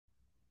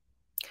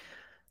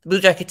The Blue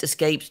Jackets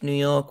escaped New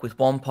York with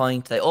 1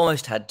 point. They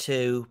almost had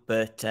 2,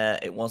 but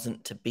it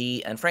wasn't to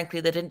be. And frankly,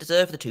 they didn't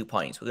deserve the 2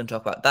 points. We're going to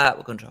talk about that.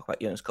 We're going to talk about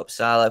Joonas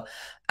Korpisalo.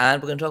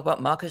 And we're going to talk about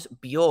Marcus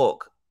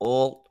Bjork,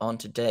 all on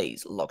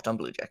today's Locked On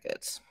Blue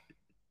Jackets.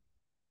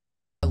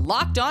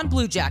 Locked On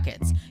Blue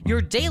Jackets,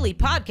 your daily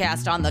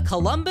podcast on the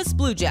Columbus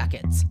Blue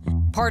Jackets.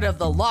 Part of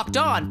the Locked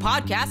On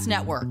Podcast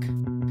Network.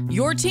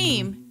 Your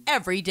team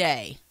every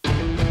day.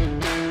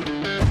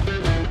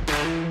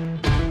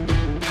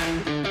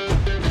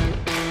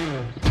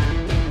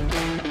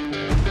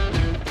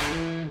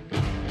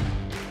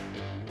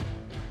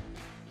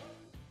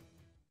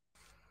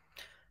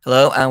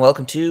 Hello and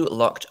welcome to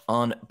Locked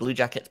On Blue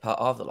Jackets, part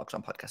of the Locked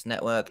On Podcast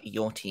Network,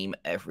 your team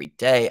every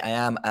day. I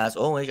am, as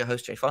always, your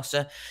host, Jay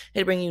Foster,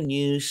 here to bring you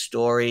news,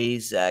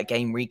 stories,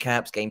 game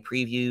recaps, game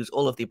previews,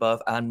 all of the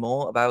above and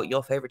more about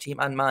your favorite team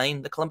and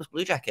mine, the Columbus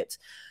Blue Jackets.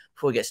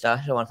 Before we get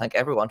started, I want to thank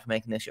everyone for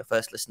making this your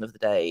first listen of the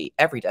day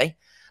every day.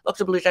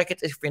 Locked On Blue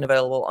Jackets is free and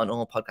available on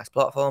all podcast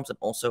platforms and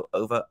also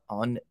over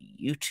on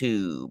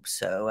YouTube.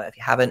 So if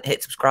you haven't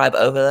hit subscribe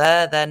over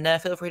there, then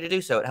feel free to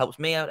do so. It helps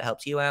me out, it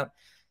helps you out.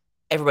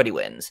 Everybody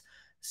wins.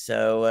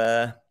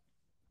 So,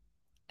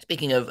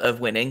 speaking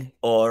of winning,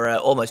 or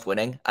almost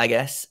winning, I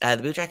guess, the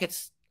Blue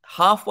Jackets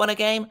half won a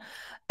game.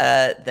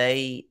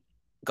 They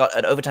got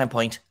an overtime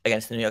point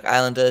against the New York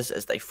Islanders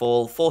as they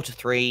fall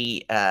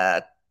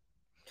 4-3.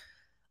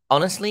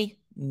 Honestly,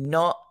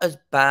 not as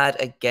bad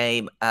a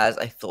game as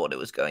I thought it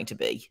was going to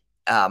be.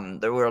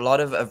 There were a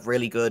lot of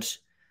really good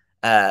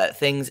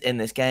things in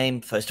this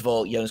game. First of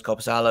all, Joonas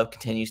Korpisalo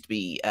continues to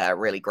be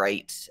really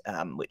great,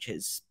 which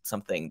is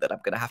something that I'm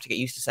going to have to get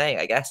used to saying,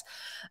 I guess.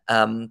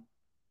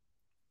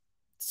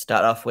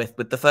 Start off with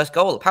the first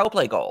goal, the power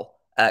play goal.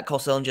 Cole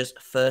Sillinger's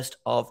first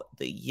of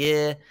the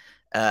year,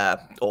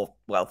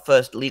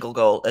 first legal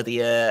goal of the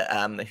year.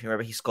 If you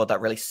remember, he scored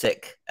that really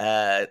sick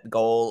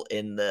goal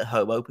in the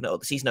home opener, or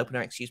the season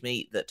opener, excuse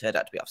me, that turned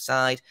out to be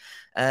offside,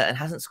 and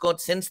hasn't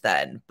scored since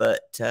then.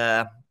 But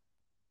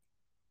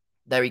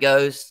there he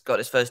goes, got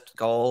his first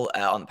goal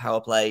on the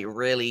power play.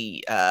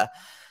 Really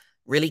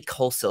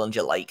Cole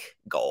Sillinger-like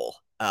goal.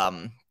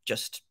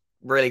 Just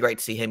really great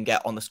to see him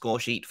get on the score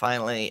sheet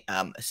finally.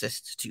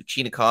 Assist to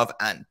Chinikov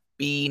and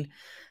Bean.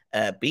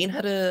 Bean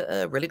had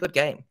a really good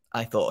game,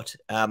 I thought,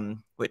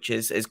 which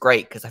is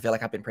great because I feel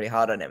like I've been pretty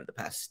hard on him the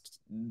past,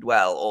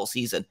 all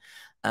season.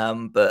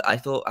 But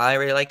I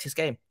really liked his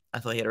game. I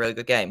thought he had a really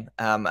good game.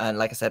 And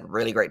like I said,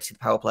 really great to see the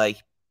power play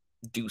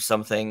do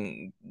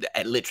something,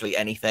 literally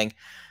anything.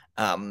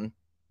 And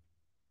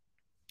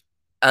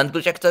the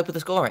Blue Jackets opened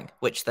the scoring,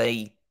 which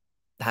they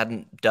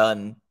hadn't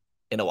done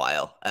in a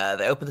while.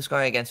 They opened the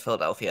scoring against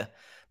Philadelphia,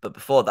 but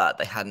before that,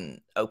 they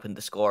hadn't opened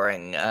the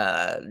scoring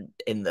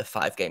in the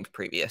 5 games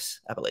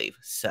previous, I believe.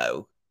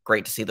 So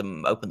great to see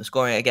them open the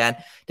scoring again.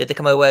 Did they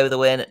come away with a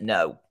win?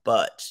 No,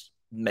 but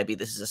maybe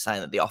this is a sign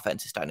that the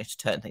offense is starting to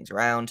turn things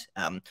around.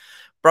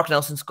 Brock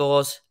Nelson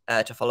scores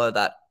to follow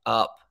that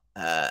up.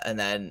 And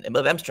then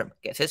Emil Bemstrom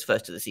gets his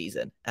first of the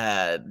season.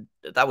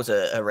 That was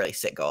a really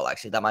sick goal,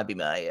 actually. That might be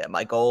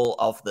my goal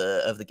of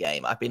the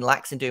game. I've been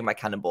lax in doing my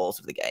cannonballs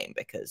of the game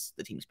because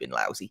the team's been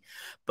lousy.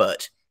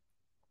 But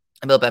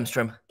Emil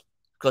Bemstrom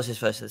scores his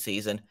first of the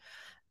season.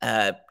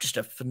 Just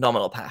a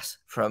phenomenal pass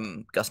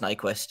from Gus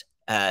Nyquist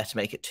to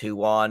make it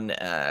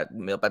 2-1.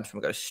 Emil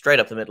Bemstrom goes straight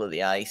up the middle of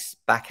the ice,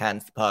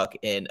 backhands the puck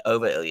in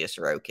over Ilya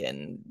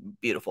Sorokin.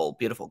 Beautiful,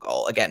 beautiful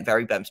goal. Again,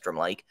 very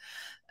Bemstrom-like.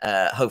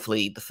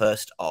 Hopefully the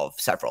first of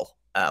several.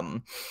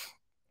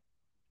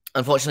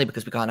 Unfortunately,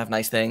 because we can't have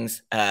nice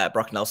things,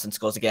 Brock Nelson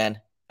scores again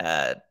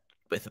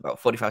with about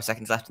 45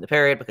 seconds left in the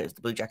period because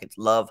the Blue Jackets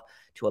love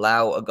to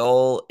allow a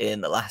goal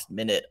in the last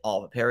minute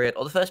of a period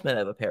or the first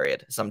minute of a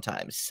period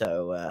sometimes.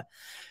 So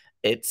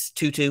it's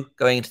 2-2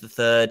 going into the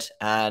third.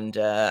 And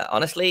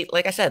honestly,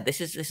 like I said,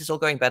 this is all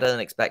going better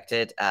than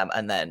expected.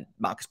 And then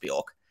Marcus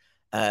Bjork,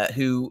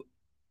 who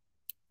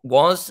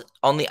was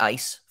on the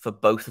ice for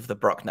both of the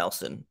Brock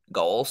Nelson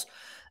goals.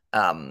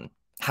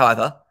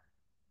 However,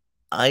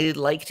 I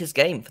liked his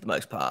game for the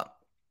most part.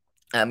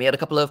 He had a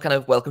couple of kind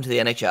of welcome to the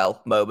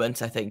NHL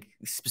moments. I think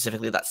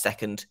specifically that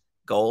second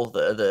goal,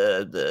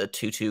 the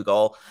 2-2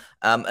 goal.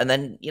 And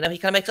then, he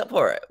kind of makes up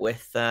for it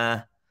with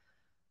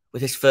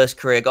his first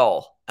career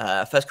goal.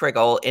 First career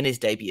goal in his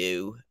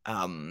debut.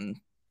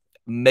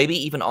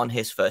 Maybe even on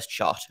his first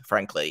shot,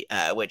 frankly,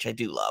 which I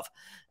do love.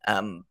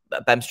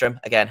 Bemstrom,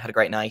 again, had a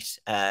great night.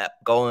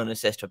 Goal and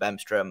assist for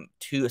Bemstrom,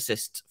 2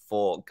 assists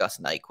for Gus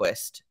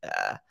Nyquist.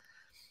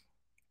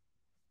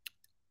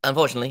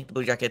 Unfortunately, the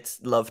Blue Jackets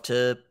love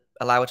to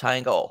allow a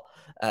tying goal.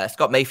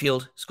 Scott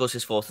Mayfield scores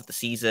his 4th of the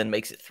season,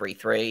 makes it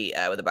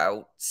 3-3 with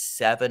about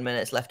 7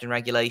 minutes left in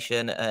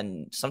regulation.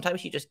 And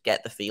sometimes you just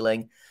get the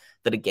feeling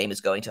that a game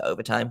is going to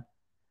overtime.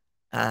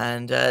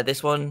 And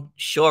this one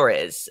sure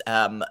is.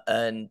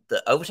 And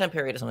the overtime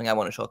period is something I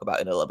want to talk about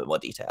in a little bit more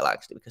detail,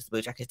 actually, because the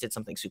Blue Jackets did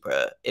something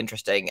super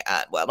interesting.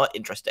 Not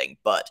interesting,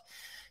 but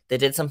they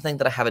did something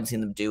that I haven't seen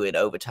them do in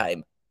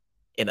overtime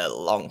in a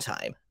long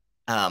time.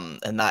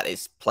 And that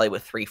is play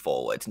with 3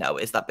 forwards. Now,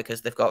 is that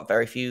because they've got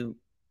very few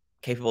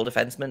capable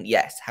defenseman?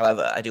 Yes.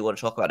 However, I do want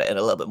to talk about it in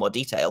a little bit more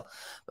detail.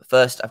 But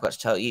first, I've got to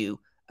tell you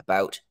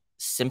about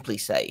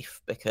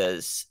SimpliSafe,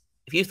 because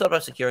if you thought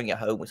about securing your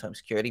home with home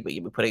security, but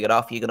you've been putting it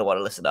off, you're going to want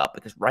to listen up,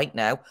 because right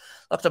now,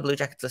 Locked On Blue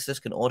Jackets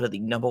listeners can order the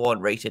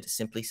 #1 rated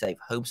SimpliSafe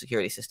home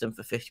security system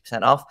for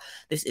 50% off.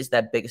 This is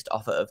their biggest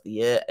offer of the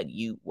year, and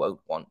you won't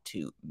want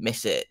to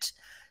miss it.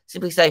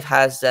 SimpliSafe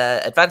has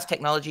advanced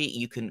technology.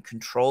 You can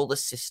control the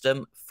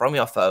system from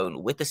your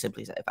phone with the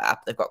SimpliSafe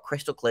app. They've got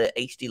crystal clear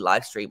HD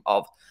live stream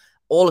of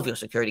all of your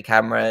security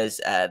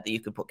cameras. That you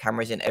can put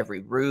cameras in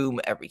every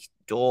room, every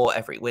door,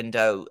 every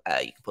window.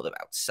 You can put them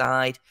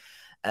outside.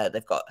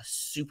 They've got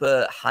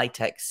super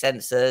high-tech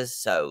sensors,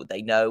 so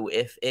they know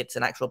if it's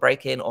an actual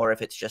break-in or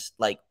if it's just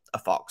like a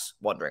fox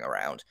wandering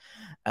around.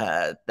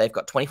 They've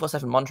got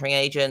 24/7 monitoring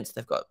agents.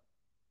 They've got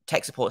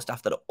tech support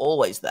staff that are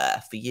always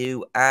there for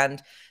you, and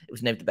it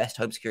was named the best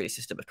home security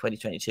system of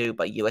 2022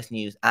 by US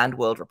News and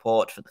World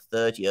Report for the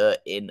 3rd year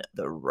in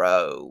the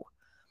row.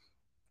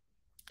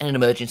 In an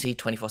emergency,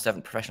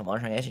 24/7 professional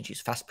monitoring agents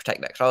use fast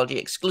protect technology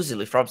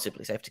exclusively from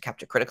SimpliSafe to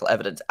capture critical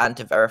evidence and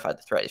to verify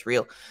the threat is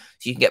real,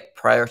 so you can get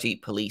priority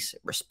police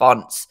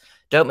response.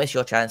 Don't miss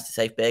your chance to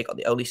save big on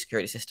the only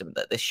security system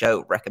that this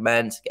show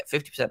recommends. Get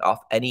 50%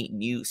 off any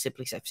new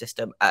SimpliSafe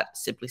system at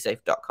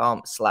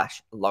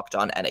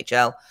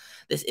simplisafe.com/lockedonnhl.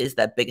 This is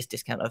their biggest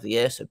discount of the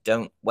year, so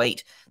don't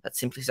wait. That's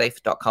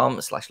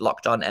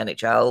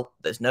simplisafe.com/lockedonnhl.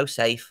 There's no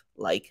safe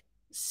like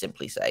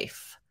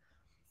SimpliSafe.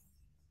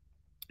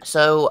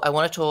 So I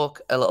want to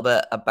talk a little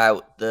bit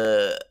about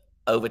the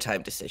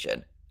overtime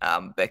decision,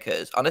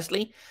 because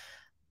honestly,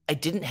 I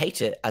didn't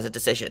hate it as a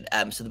decision.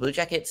 So the Blue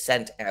Jackets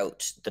sent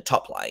out the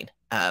top line.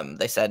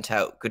 They sent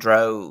out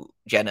Gaudreau,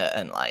 Jenner,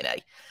 and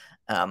Laine.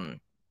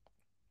 And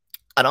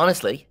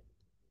honestly,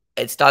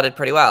 it started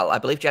pretty well. I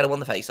believe Jenner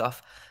won the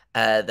faceoff.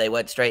 They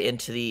went straight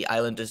into the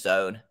Islanders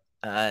zone,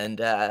 and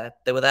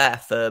they were there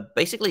for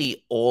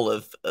basically all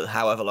of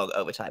however long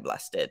overtime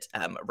lasted,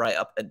 right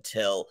up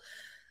until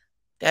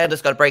the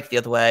Islanders got a break the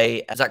other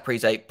way. Zach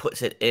Parise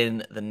puts it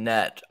in the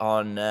net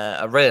on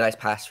a really nice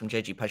pass from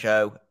JG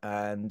Pajot,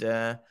 and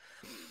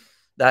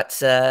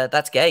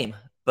that's game.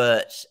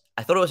 But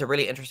I thought it was a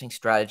really interesting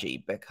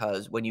strategy,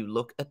 because when you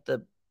look at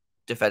the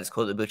defense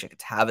core the Blue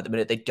Jackets have at the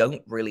minute, they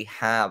don't really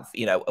have,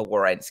 a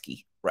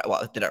Werenski.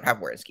 Well, they don't have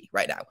Werenski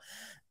right now,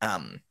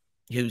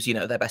 who's,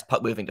 their best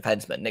puck-moving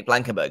defenseman. Nick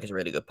Blankenburg is a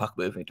really good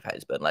puck-moving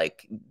defenseman.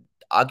 Like,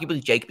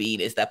 arguably Jake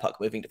Bean is their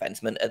puck-moving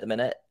defenseman at the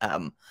minute.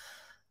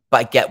 But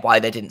I get why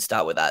they didn't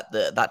start with that.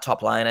 That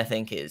top line, I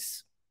think,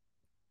 is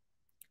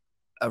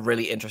a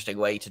really interesting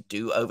way to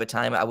do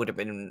overtime. I would have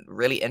been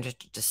really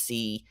interested to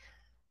see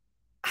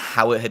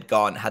how it had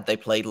gone had they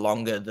played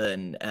longer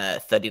than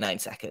 39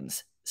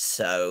 seconds.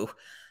 So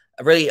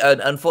a really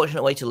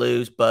unfortunate way to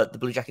lose, but the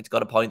Blue Jackets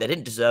got a point. They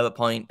didn't deserve a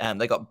point.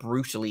 They got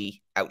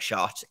brutally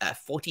outshot,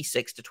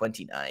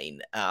 46-29.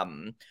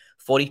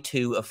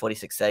 42 of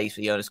 46 saves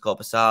for Joonas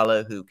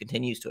Korpisalo, who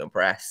continues to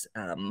impress.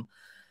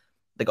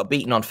 They got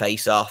beaten on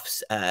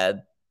face-offs.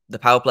 The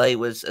power play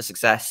was a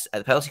success.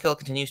 The penalty kill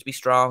continues to be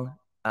strong.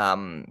 I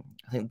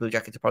think the Blue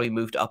Jackets have probably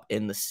moved up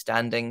in the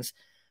standings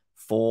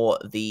for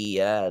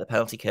the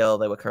penalty kill.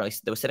 They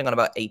were sitting on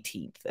about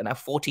 18th, and now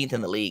 14th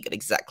in the league at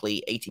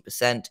exactly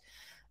 80%.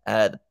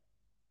 The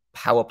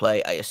power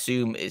play, I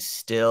assume, is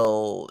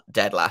still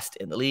dead last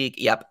in the league.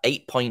 Yep,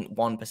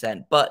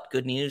 8.1%. But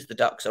good news, the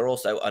Ducks are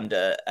also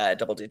under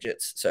double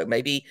digits, so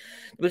maybe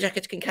the Blue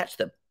Jackets can catch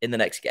them in the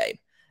next game.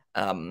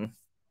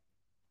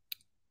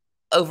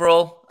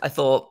 Overall, I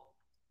thought,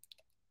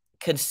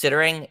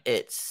 considering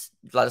it's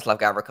Vladislav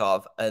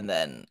Gavrikov and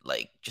then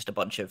just a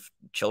bunch of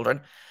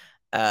children,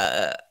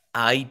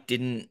 I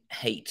didn't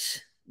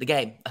hate the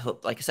game. I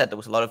thought, like I said, there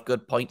was a lot of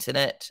good points in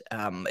it.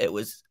 It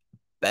was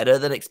better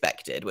than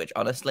expected, which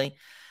honestly,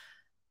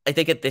 I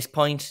think at this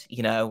point,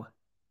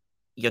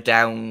 you're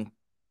down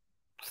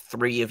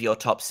 3 of your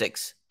top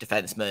 6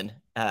 defensemen,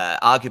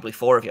 arguably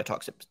 4 of your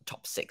top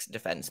 6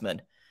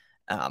 defensemen.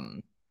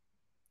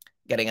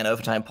 Getting an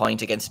overtime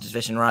point against a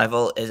division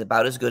rival is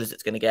about as good as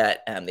it's going to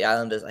get. The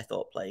Islanders, I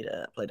thought, played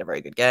a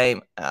very good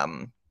game.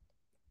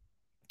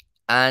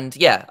 And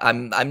yeah,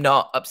 I'm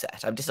not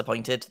upset. I'm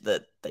disappointed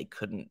that they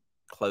couldn't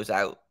close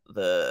out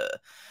the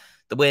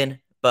win,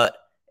 but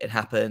it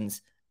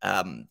happens.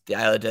 The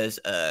Islanders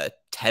are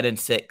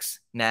 10-6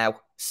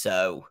 now,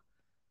 so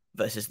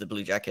versus the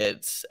Blue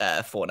Jackets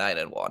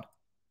 4-9-1.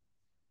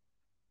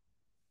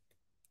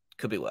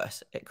 Could be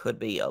worse. It could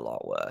be a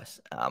lot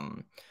worse.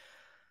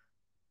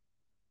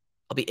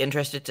 I'll be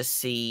interested to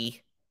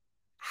see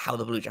how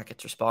the Blue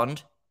Jackets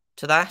respond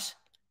to that,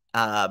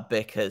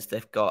 because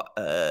they've got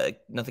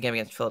another game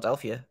against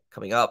Philadelphia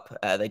coming up.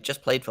 They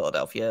just played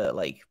Philadelphia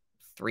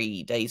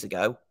 3 days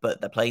ago,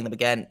 but they're playing them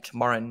again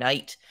tomorrow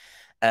night.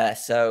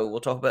 So we'll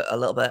talk a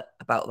little bit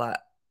about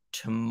that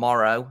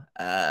tomorrow.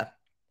 I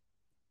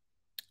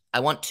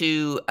want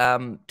to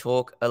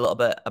talk a little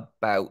bit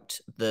about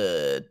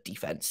the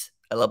defense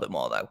a little bit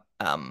more, though,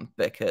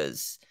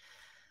 because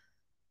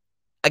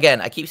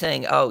again, I keep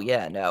saying, oh,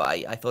 yeah, no,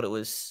 I thought it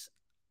was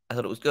I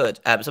thought it was good.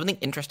 Something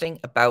interesting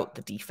about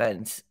the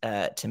defense,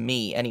 to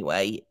me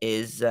anyway,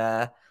 is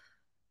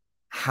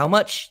how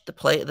much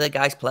the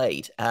guys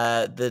played.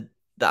 The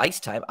ice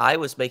time. I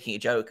was making a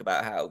joke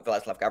about how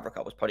Vladislav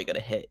Gavrikov was probably going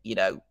to hit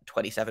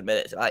 27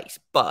 minutes of ice,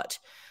 but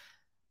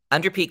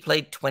Andrew Peeke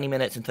played 20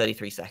 minutes and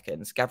 33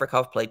 seconds.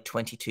 Gavrikov played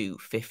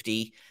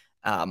 22:50.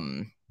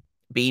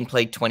 Bean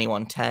played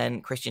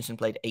 21:10. Christensen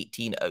played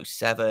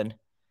 18:07.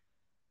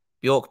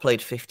 Bjork played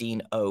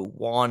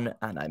 15:01,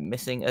 and I'm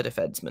missing a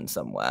defenseman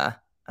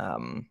somewhere.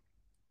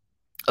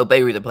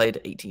 Bayreuther played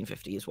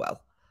 18:50 as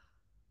well.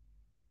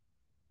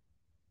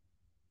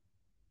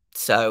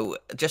 So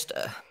just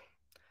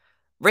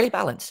really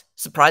balanced,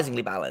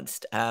 surprisingly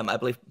balanced. I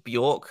believe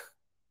Bjork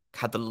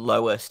had the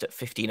lowest at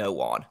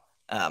 15:01,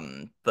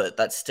 but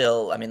that's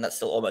still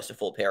almost a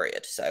full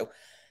period. So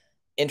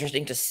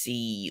interesting to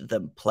see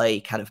them play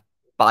kind of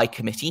by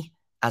committee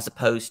as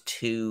opposed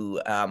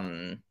to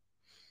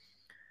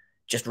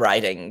just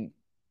riding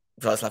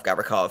Vladislav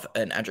Gavrikov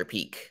and Andrew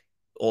Peeke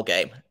all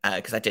game,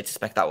 because I did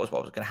suspect that was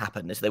what was going to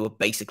happen, is they were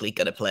basically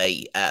going to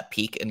play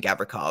Peeke and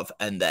Gavrikov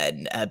and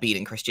then Bean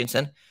and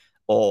Christensen,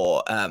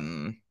 or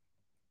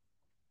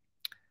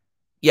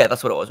yeah,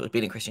 that's what it was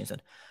Bean and Christensen.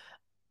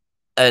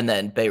 And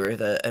then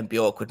Bayreuther and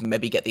Bjork would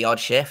maybe get the odd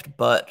shift,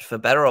 but for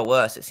better or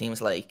worse, it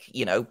seems like,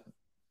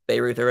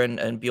 Bayreuther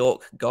and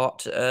Bjork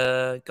got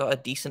a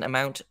decent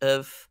amount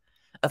of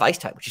ice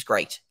time, which is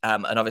great.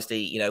 And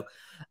obviously,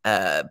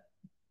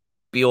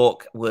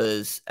 Bjork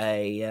was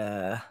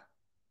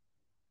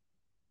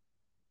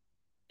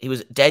he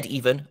was dead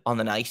even on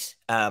the night.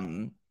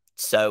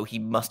 So he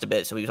must have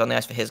been. So he was on the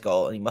ice for his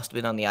goal, and he must have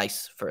been on the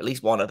ice for at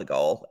least one other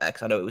goal,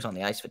 because I know he was on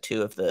the ice for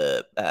two of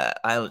the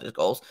Islanders'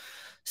 goals.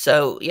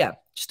 So yeah,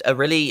 just a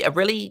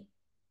really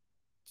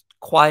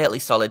quietly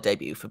solid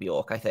debut for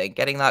Bjork. I think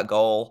getting that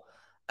goal,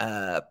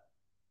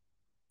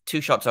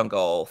 2 shots on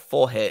goal,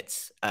 4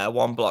 hits,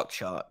 1 blocked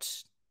shot,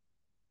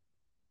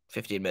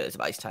 15 minutes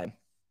of ice time.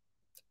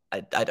 I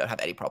don't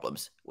have any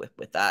problems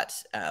with that.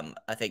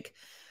 I think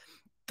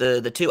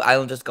the 2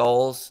 Islanders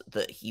goals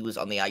that he was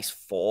on the ice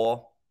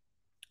for,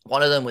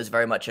 one of them was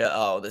very much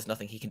there's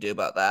nothing he can do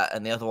about that,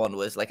 and the other one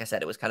was, like I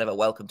said, it was kind of a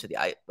welcome to the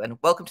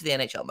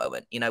NHL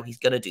moment. He's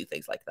going to do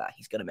things like that.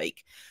 He's going to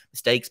make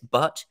mistakes,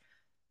 but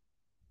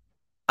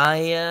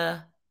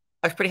I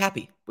was pretty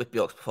happy with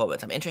Bjork's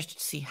performance. I'm interested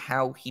to see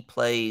how he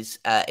plays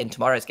in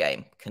tomorrow's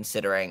game,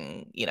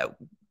 considering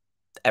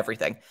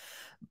everything.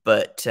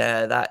 But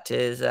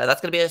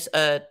that's going to be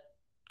a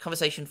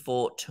conversation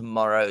for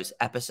tomorrow's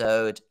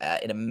episode.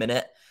 In a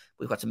minute,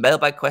 we've got some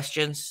mailbag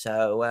questions,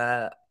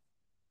 so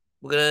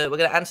we're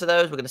gonna answer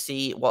those. We're gonna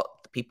see what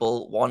the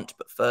people want.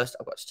 But first,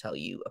 I've got to tell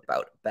you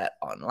about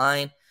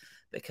BetOnline,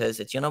 because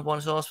it's your number one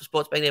source for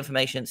sports betting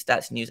information,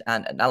 stats, news,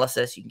 and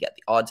analysis. You can get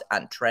the odds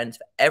and trends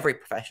for every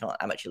professional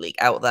and amateur league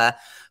out there,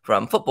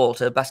 from football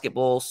to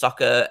basketball,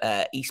 soccer,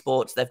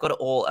 esports. They've got it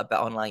all at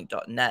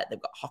betonline.net.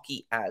 They've got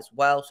hockey as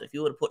well. So if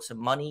you were to put some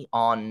money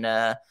on,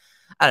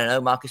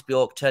 Marcus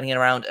Bjork turning it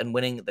around and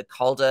winning the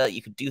Calder,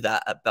 you could do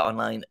that at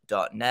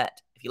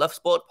betonline.net. If you love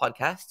sport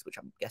podcasts, which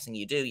I'm guessing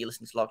you do, you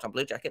listen to Locked On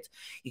Blue Jackets,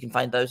 you can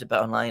find those at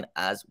BetOnline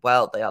as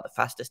well. They are the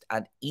fastest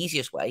and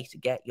easiest way to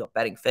get your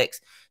betting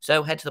fix.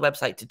 So head to the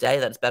website today,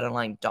 that's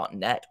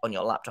betonline.net, on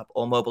your laptop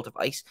or mobile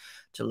device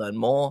to learn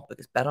more,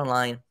 because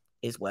BetOnline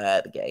is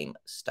where the game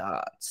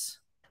starts.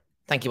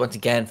 Thank you once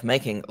again for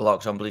making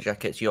Locked On Blue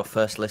Jackets your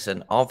first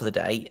listen of the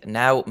day.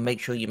 Now make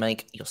sure you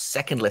make your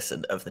second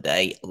listen of the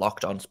day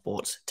Locked On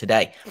Sports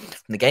Today. From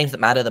the games that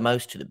matter the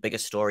most to the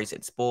biggest stories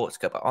in sports,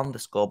 go on the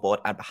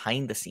scoreboard and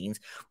behind the scenes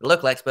with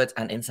local experts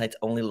and insights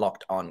only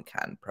Locked On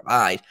can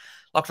provide.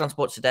 Locked On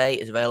Sports Today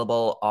is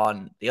available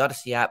on the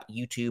Odyssey app,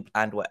 YouTube,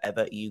 and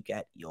wherever you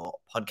get your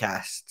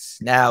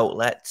podcasts. Now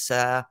let's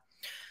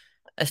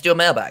do a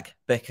mailbag,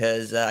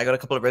 because I got a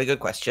couple of really good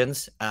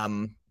questions.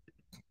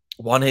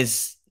 One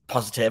is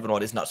positive and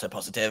what is not so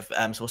positive.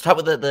 So we'll start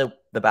with the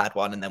bad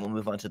one, and then we'll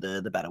move on to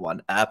the better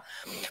one.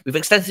 We've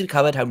extensively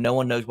covered how no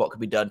one knows what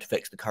could be done to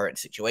fix the current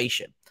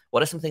situation.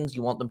 What are some things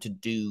you want them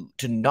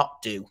to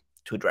not do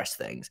to address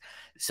things?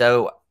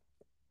 So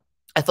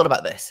I thought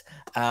about this,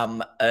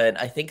 and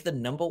I think the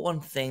number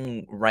one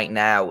thing right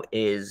now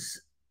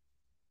is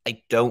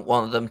I don't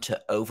want them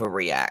to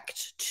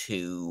overreact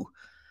to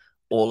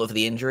all of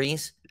the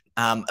injuries.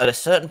 At a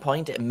certain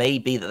point, it may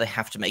be that they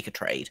have to make a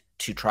trade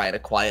to try and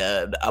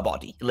acquire a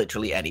body,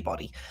 literally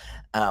anybody.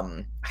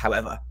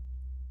 However,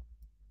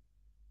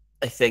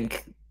 I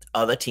think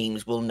other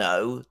teams will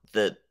know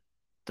that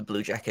the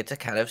Blue Jackets are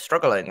kind of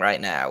struggling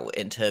right now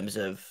in terms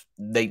of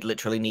they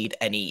literally need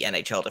any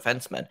NHL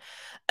defenseman.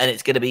 And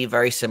it's going to be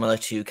very similar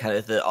to kind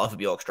of the Arthur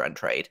Bjorkstrand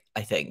trade,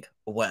 I think,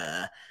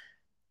 where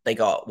they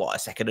got, a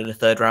second and a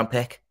third round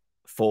pick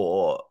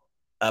for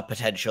a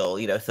potential,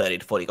 30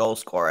 to 40 goal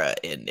scorer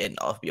in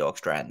Arthur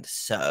Bjorkstrand.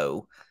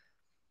 So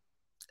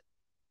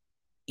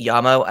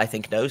Yamo, I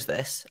think, knows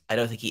this. I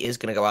don't think he is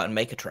going to go out and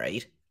make a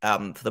trade.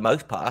 For the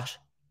most part,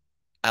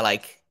 I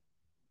like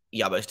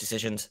Yamo's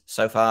decisions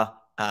so far.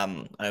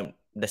 I don't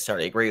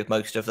necessarily agree with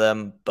most of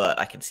them, but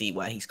I can see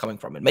where he's coming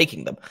from in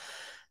making them.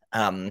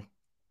 I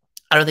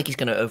don't think he's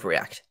going to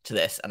overreact to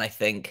this. And I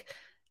think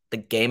the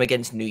game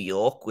against New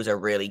York was a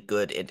really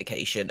good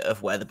indication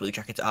of where the Blue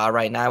Jackets are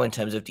right now in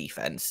terms of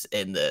defense.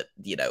 In the,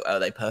 are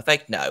they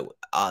perfect? No.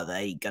 Are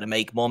they going to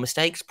make more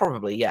mistakes?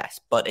 Probably, yes.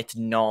 But it's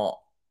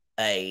not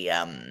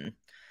a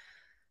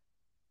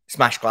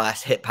smash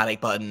glass, hit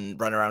panic button,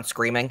 run around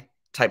screaming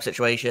type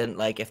situation.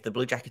 Like if the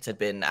Blue Jackets had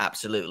been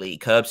absolutely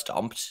curb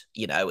stomped,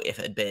 if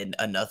it had been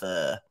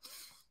another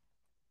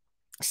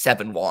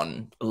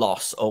 7-1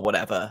 loss or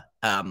whatever,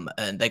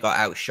 and they got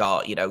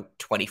outshot,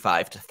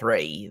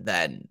 25-3,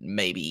 then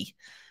maybe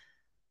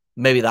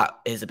that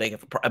is a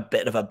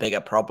bit of a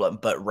bigger problem.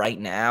 But right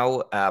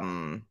now,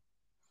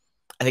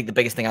 I think the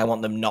biggest thing I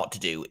want them not to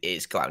do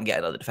is go out and get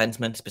another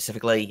defenseman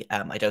specifically.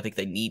 I don't think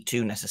they need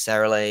to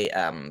necessarily.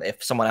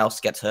 If someone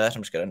else gets hurt,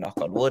 I'm just going to knock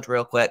on wood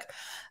real quick.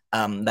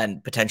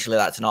 Then potentially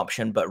that's an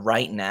option. But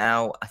right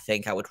now, I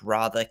think I would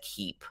rather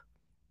keep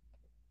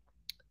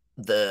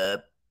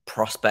the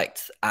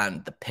prospects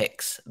and the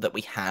picks that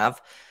we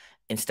have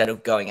instead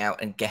of going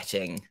out and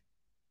getting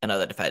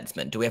another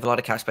defenseman. Do we have a lot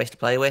of cap space to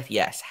play with?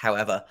 Yes.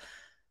 However,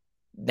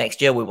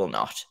 next year we will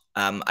not.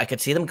 I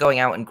could see them going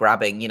out and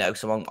grabbing,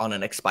 someone on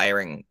an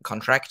expiring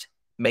contract,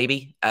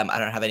 maybe. I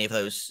don't have any of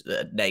those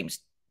names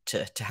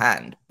to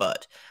hand,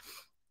 but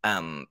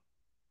the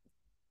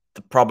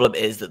problem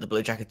is that the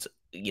Blue Jackets,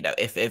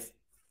 if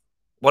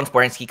once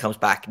Werenski comes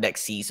back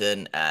next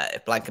season,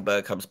 if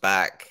Blankenberg comes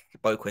back,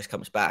 Boquist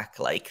comes back,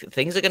 like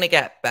things are going to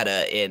get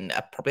better in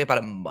probably about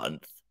a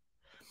month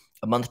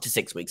to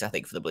 6 weeks, I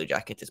think, for the Blue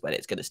Jackets is when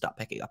it's going to start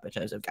picking up in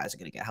terms of guys are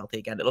going to get healthy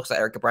again. It looks like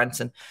Eric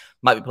Branson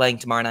might be playing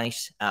tomorrow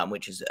night,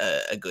 which is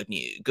a good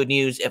news. Good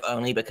news, if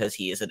only because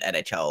he is an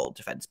NHL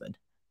defenseman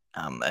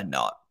and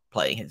not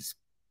playing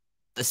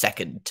the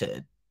 2nd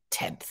to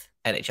 10th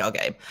NHL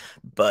game.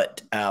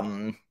 But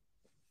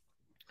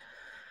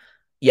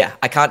yeah,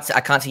 I can't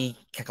see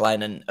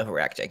Kekalainen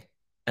overreacting.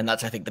 And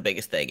that's, I think, the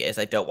biggest thing is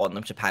I don't want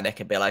them to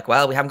panic and be like,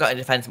 well, we haven't got a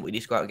defenseman. We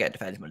need to go out and get a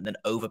defenseman. And then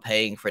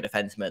overpaying for a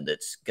defenseman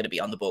that's going to be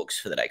on the books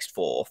for the next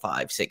 4,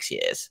 5, 6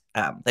 years.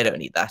 They don't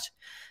need that.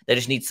 They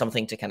just need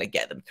something to kind of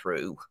get them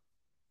through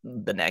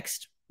the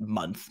next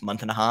month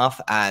and a half.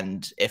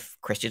 And if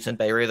Christensen,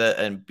 Bayreuther,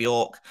 and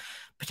Bjork,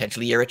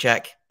 potentially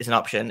Jiricek is an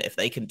option, if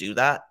they can do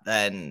that,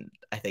 then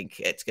I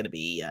think it's going to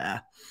be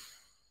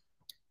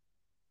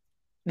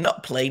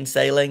not plain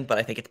sailing, but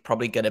I think it's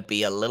probably going to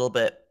be a little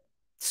bit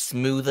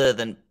smoother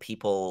than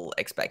people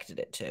expected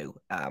it to.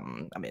 I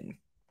mean,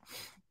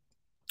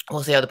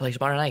 we'll see how they play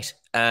tomorrow night.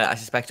 I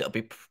suspect it'll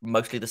be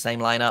mostly the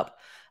same lineup.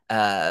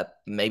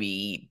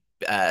 Maybe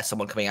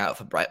someone coming out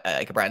for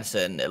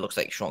Branson. It looks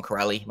like Sean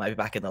Corelli might be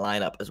back in the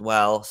lineup as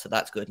well, so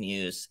that's good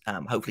news.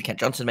 Hopefully Kent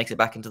Johnson makes it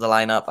back into the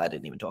lineup. I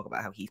didn't even talk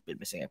about how he's been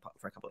missing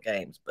for a couple of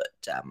games, but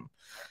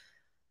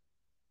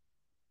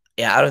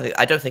yeah,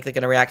 I don't think they're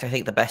going to react. I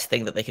think the best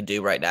thing that they can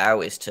do right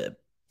now is to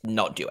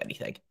not do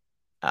anything.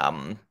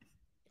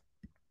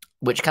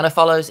 Which kind of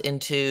follows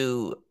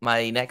into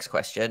my next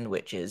question,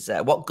 which is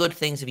what good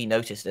things have you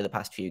noticed in the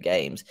past few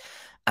games?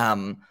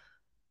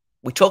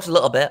 We talked a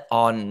little bit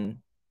on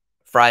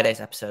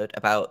Friday's episode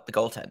about the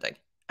goaltending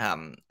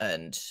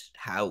and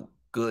how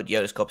good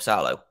Joonas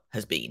Korpisalo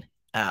has been.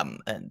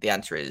 And the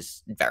answer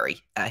is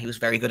very. He was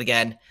very good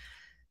again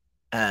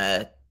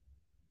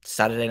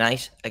Saturday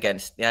night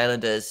against the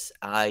Islanders.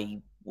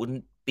 I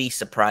wouldn't be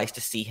surprised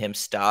to see him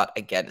start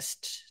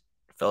against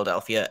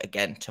Philadelphia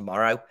again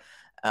tomorrow.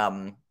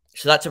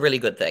 So that's a really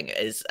good thing.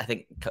 I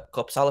think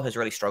Korpisalo has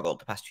really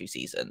struggled the past few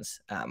seasons.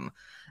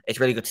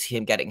 It's really good to see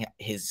him getting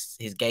his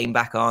game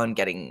back on,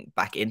 getting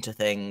back into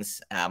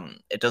things.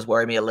 It does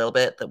worry me a little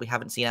bit that we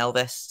haven't seen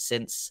Elvis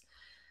since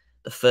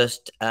the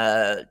first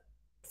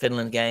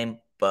Finland game,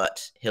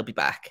 but he'll be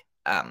back.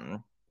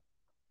 And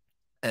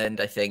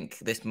I think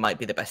this might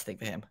be the best thing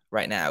for him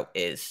right now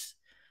is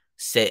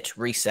sit,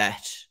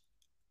 reset,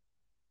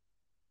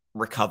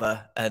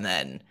 recover, and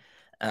then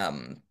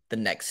the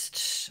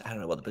next, I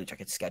don't know what the Blue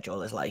Jackets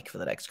schedule is like for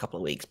the next couple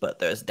of weeks, but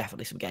there's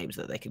definitely some games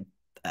that they can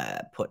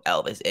put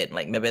Elvis in.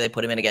 Like maybe they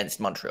put him in against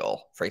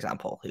Montreal, for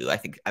example, who I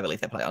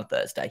believe they play on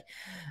Thursday.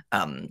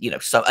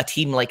 So a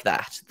team like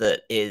that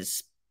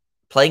is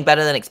playing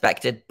better than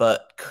expected,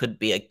 but could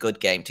be a good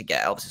game to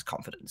get Elvis's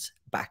confidence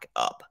back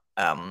up.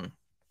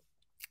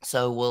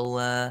 So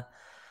we'll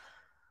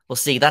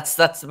see.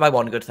 That's my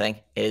one good thing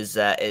is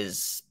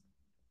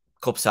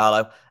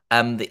Korpisalo.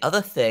 The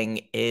other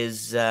thing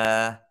is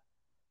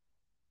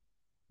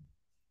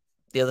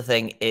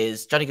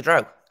Johnny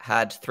Gaudreau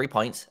had 3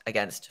 points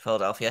against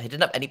Philadelphia. He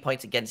didn't have any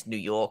points against New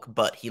York,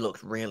 but he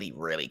looked really,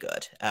 really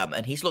good.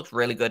 And he's looked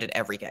really good in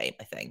every game,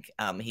 I think.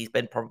 He's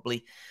been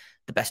probably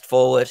the best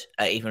forward,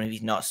 even if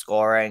he's not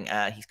scoring.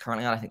 He's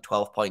currently on, I think,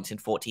 12 points in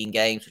 14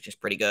 games, which is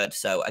pretty good.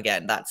 So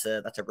again, that's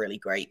a really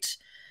great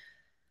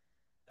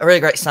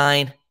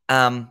sign.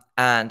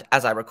 And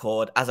as I'm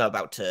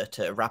about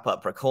to wrap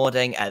up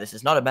recording, this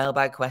is not a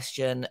mailbag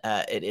question.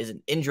 It is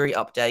an injury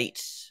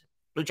update.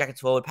 Blue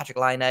Jackets forward Patrik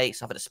Laine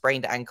suffered a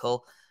sprained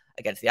ankle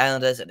against the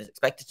Islanders and is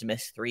expected to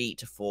miss 3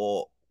 to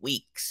 4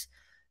 weeks.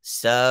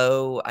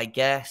 So I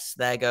guess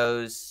there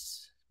goes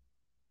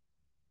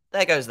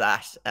there goes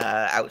that.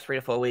 Out 3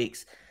 to 4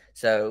 weeks.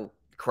 So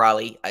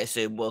Crowley, I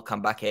assume, will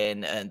come back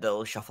in and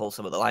they'll shuffle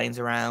some of the lines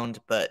around,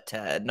 but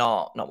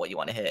not what you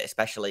want to hear,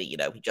 especially, he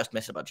just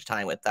missed a bunch of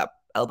time with that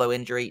elbow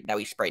injury. Now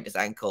he sprained his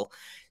ankle.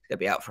 He's going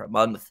to be out for a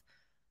month.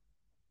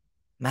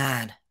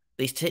 Man,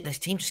 this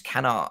team just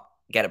cannot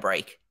get a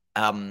break.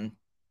 And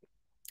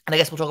I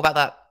guess we'll talk about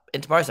that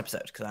in tomorrow's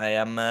episode, because I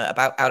am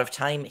about out of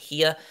time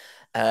here.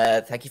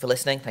 Thank you for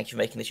listening. Thank you for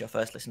making this your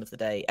first listen of the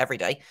day every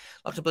day.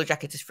 Locked On Blue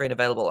Jackets is free and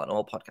available on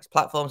all podcast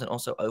platforms and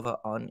also over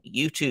on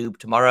YouTube.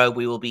 Tomorrow,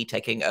 we will be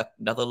taking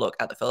another look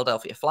at the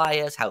Philadelphia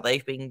Flyers, how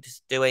they've been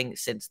doing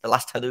since the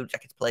last time the Blue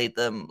Jackets played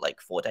them,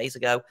 like 4 days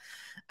ago,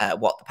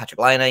 what the Patrik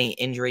Laine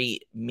injury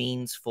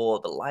means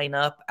for the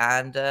lineup,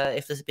 and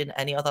if there's been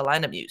any other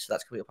lineup news. So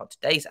that's going to be up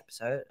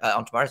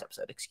on tomorrow's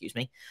episode, excuse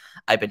me.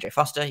 I've been Jay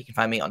Foster. You can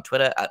find me on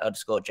Twitter at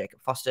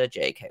 _Jacob Foster,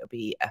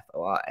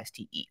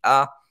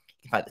 JAKOBFORSTER.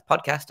 You can find this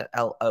podcast at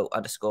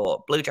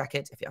LO_Blue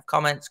Jackets. If you have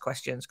comments,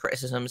 questions,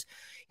 criticisms,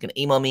 you can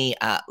email me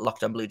at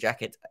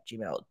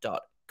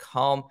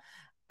lockedonbluejackets@gmail.com.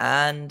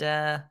 And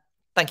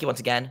thank you once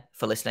again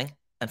for listening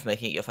and for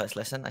making it your first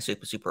listen. I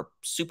super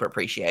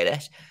appreciate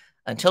it.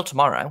 Until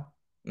tomorrow,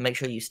 make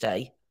sure you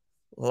stay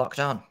locked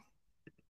on.